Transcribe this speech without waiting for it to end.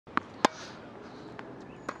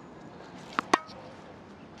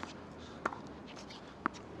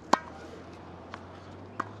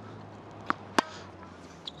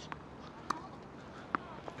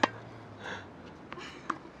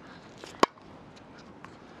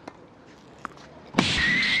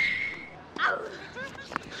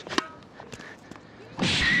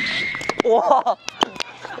Wow.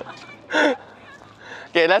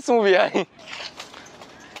 Okay, let's move behind.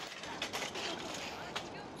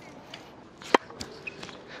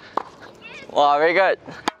 Wow, very good.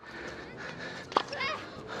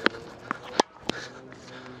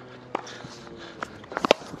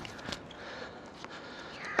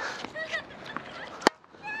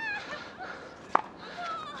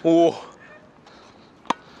 Whoa.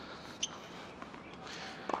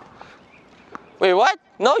 Wait, what?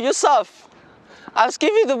 No, you serve. I was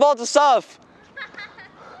giving you the ball to serve.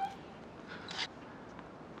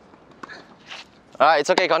 Alright, it's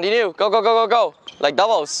okay, continue. Go, go, go, go, go. Like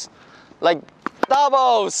doubles. Like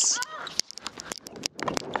doubles.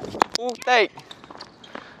 Ooh, take.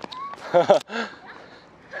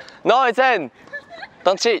 No, it's in.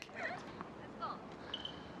 Don't cheat.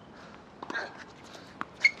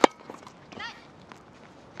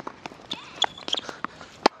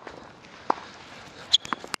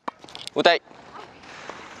 Ooh, take.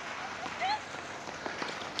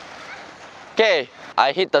 Okay,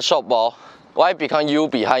 I hit the short ball. Why become you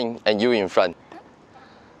behind and you in front?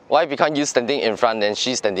 Why become you standing in front and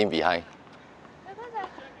she standing behind?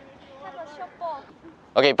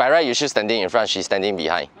 Okay, by right you should standing in front, she's standing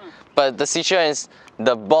behind. But the situation is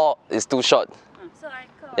the ball is too short. So I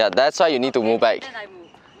curve. Yeah, that's why you need to move back. Then I move.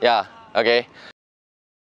 Yeah, okay.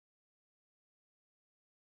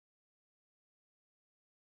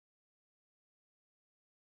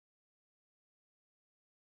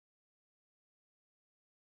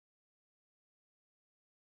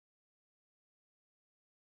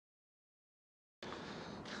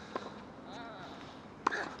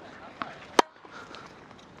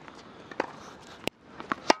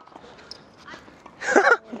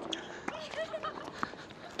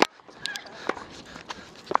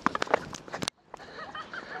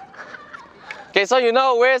 Okay, so you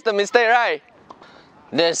know where's the mistake, right?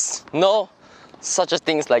 There's no such a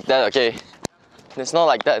things like that, okay? There's no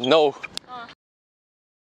like that, no.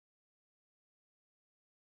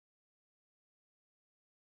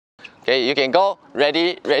 Okay, you can go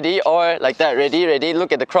ready, ready, or like that, ready, ready.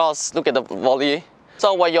 Look at the cross, look at the volley.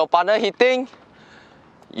 So when your partner hitting,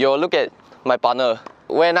 you'll look at my partner.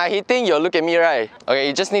 When I hitting, you'll look at me, right? Okay,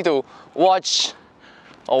 you just need to watch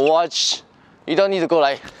or watch. You don't need to go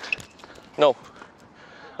like, no.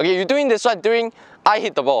 Okay, you're doing this one during I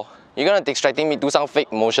hit the ball. You're gonna distracting me, do some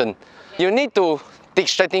fake motion. You need to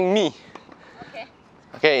distracting me. Okay.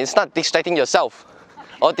 Okay, it's not distracting yourself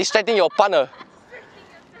or distracting your partner.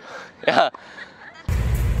 Yeah.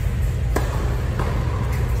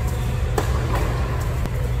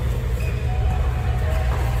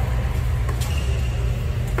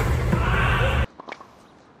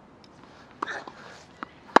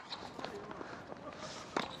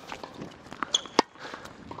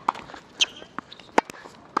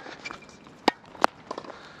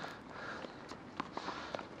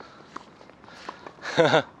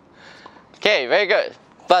 Okay, very good.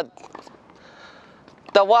 But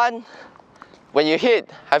the one when you hit,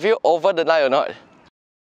 have you over the line or not?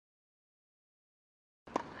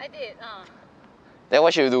 I did. Then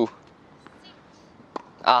what should you do?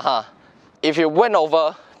 If you went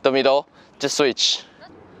over the middle, just switch.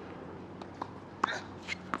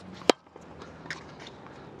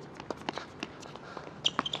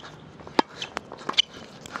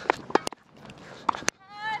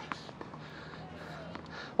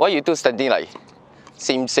 Why you two standing like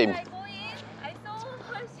same? I go in. I saw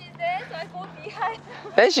her. She's there, so I go behind.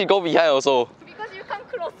 Then she go behind also. Because you come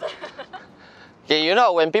closer. Okay, you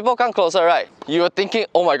know when people come closer, right? You're thinking,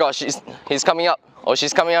 oh my gosh, he's coming up or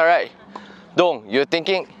she's coming out, right? Don't. You're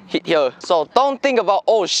thinking hit here. So don't think about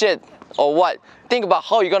oh shit or what. Think about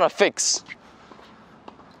how you're gonna fix.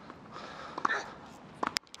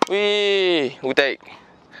 We take.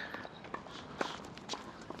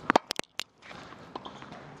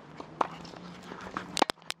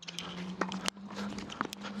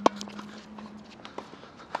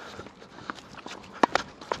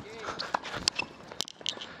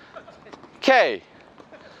 Okay,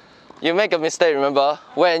 you make a mistake, remember?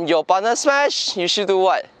 When your partner smash, you should do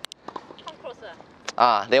what? Come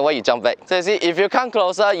closer. Then why you jump back? So you see, if you come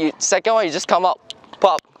closer, second one you just come up,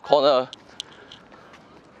 pop, corner.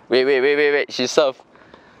 Wait, she serve.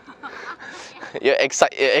 You're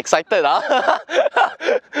excited, huh?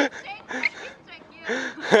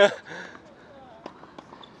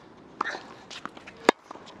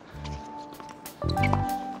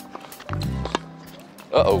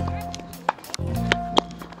 Uh-oh.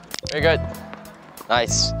 Very good.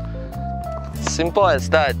 Nice. Simple as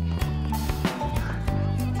that.